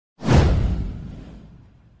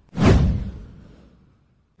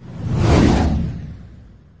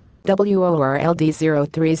WORLD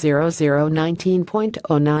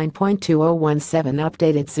 030019.09.2017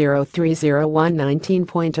 updated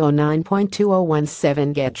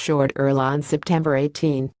 030119.09.2017 get short URLOn September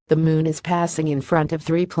 18, the moon is passing in front of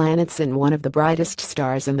 3 planets and one of the brightest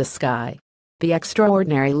stars in the sky. The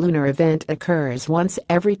extraordinary lunar event occurs once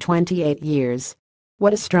every 28 years.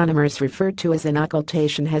 What astronomers refer to as an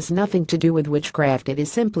occultation has nothing to do with witchcraft. It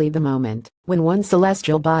is simply the moment when one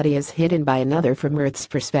celestial body is hidden by another from Earth's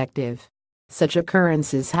perspective. Such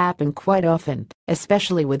occurrences happen quite often,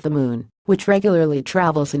 especially with the moon, which regularly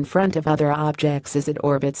travels in front of other objects as it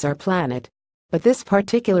orbits our planet. But this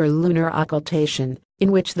particular lunar occultation,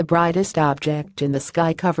 in which the brightest object in the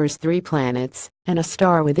sky covers 3 planets and a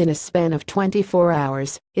star within a span of 24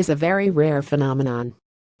 hours, is a very rare phenomenon.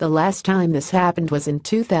 The last time this happened was in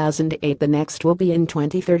 2008. The next will be in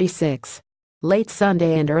 2036. Late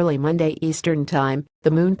Sunday and early Monday Eastern Time, the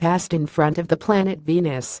moon passed in front of the planet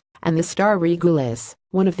Venus and the star Regulus,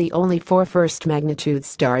 one of the only 4 first-magnitude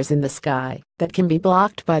stars in the sky that can be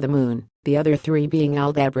blocked by the moon, the other 3 being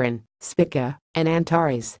Aldebaran, Spica, and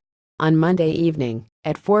Antares. On Monday evening,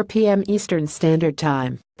 at 4 p.m. Eastern Standard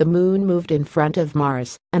Time, the moon moved in front of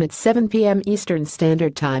Mars, and at 7 p.m. Eastern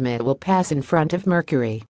Standard Time it will pass in front of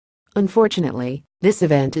Mercury. Unfortunately, this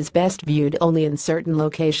event is best viewed only in certain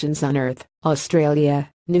locations on Earth: Australia,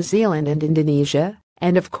 New Zealand and Indonesia,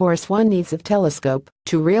 and of course one needs a telescope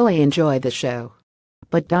to really enjoy the show.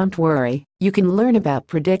 But don't worry, you can learn about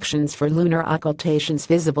predictions for lunar occultations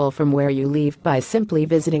visible from where you live by simply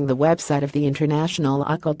visiting the website of the International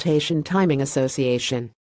Occultation Timing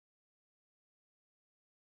Association.